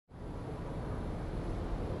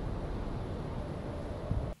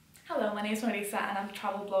Hello, my name is Marisa and I'm a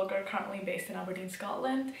travel blogger currently based in Aberdeen,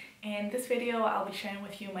 Scotland. In this video I'll be sharing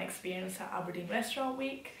with you my experience at Aberdeen Restaurant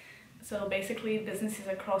Week. So basically businesses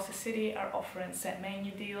across the city are offering set menu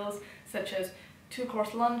deals such as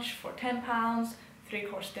 2-course lunch for £10,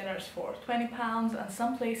 3-course dinners for £20, and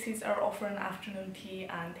some places are offering afternoon tea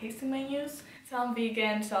and tasting menus. So I'm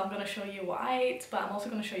vegan, so I'm going to show you what I ate, but I'm also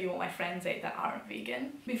going to show you what my friends ate that aren't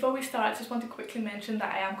vegan. Before we start, I just want to quickly mention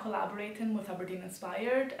that I am collaborating with Aberdeen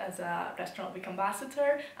Inspired as a Restaurant Week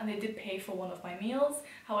Ambassador, and they did pay for one of my meals.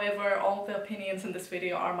 However, all the opinions in this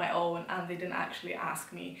video are my own and they didn't actually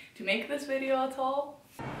ask me to make this video at all.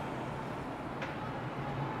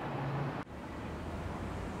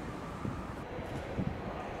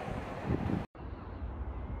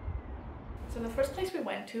 So the first place we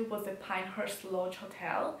went to was the Pinehurst Lodge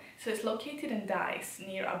Hotel. So it's located in Dice,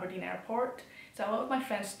 near Aberdeen Airport. So I went with my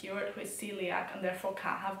friend Stuart, who is celiac and therefore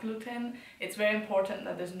can't have gluten. It's very important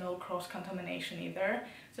that there's no cross-contamination either.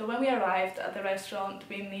 So when we arrived at the restaurant,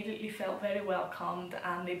 we immediately felt very welcomed,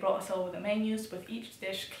 and they brought us over the menus with each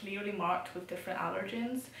dish clearly marked with different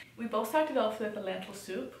allergens. We both started off with a lentil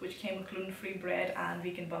soup, which came with gluten-free bread and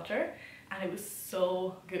vegan butter, and it was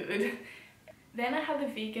so good. Then I had the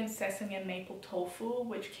vegan sesame and maple tofu,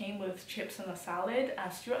 which came with chips and a salad,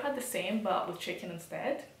 and Stuart had the same but with chicken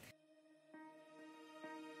instead.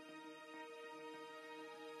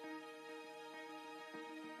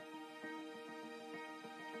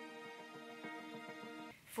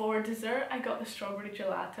 For dessert I got the strawberry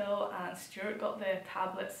gelato and Stuart got the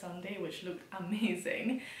tablet sundae, which looked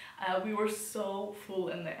amazing. We were so full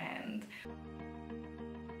in the end.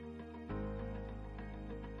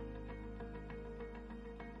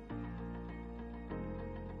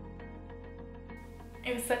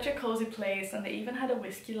 It was such a cosy place, and they even had a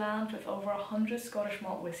whiskey lounge with over 100 Scottish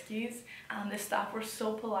malt whiskies, and the staff were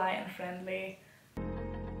so polite and friendly.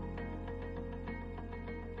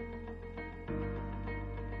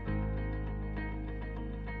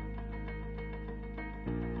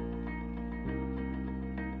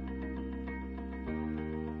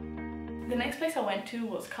 The next place I went to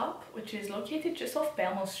was Cup, which is located just off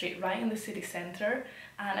Belmont Street, right in the city centre,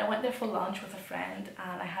 and I went there for lunch with a friend,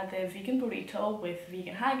 and I had the vegan burrito with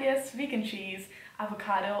vegan haggis, vegan cheese,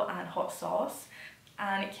 avocado and hot sauce,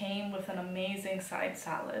 and it came with an amazing side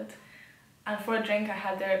salad. And for a drink I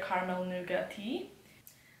had their caramel nougat tea.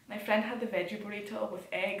 My friend had the veggie burrito with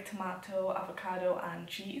egg, tomato, avocado and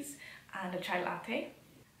cheese, and a chai latte.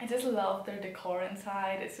 I just love their decor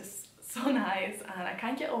inside, it's just so nice, and I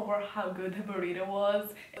can't get over how good the burrito was.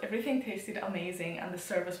 Everything tasted amazing and the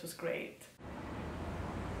service was great.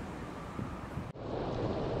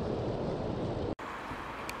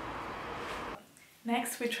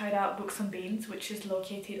 Next we tried out Books and Beans, which is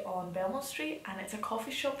located on Belmont Street, and it's a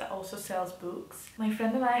coffee shop that also sells books. My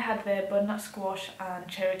friend and I had the butternut squash and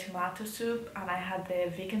cherry tomato soup, and I had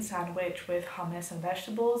the vegan sandwich with hummus and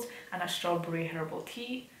vegetables and a strawberry herbal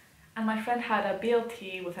tea. And my friend had a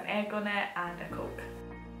BLT with an egg on it and a Coke.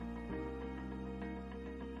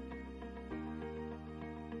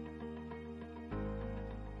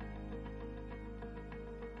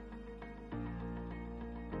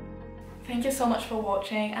 Thank you so much for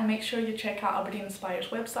watching, and make sure you check out Aberdeen Inspired's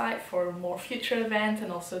website for more future events and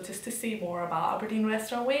also just to see more about Aberdeen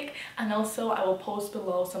Restaurant Week, and also I will post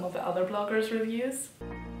below some of the other bloggers' reviews.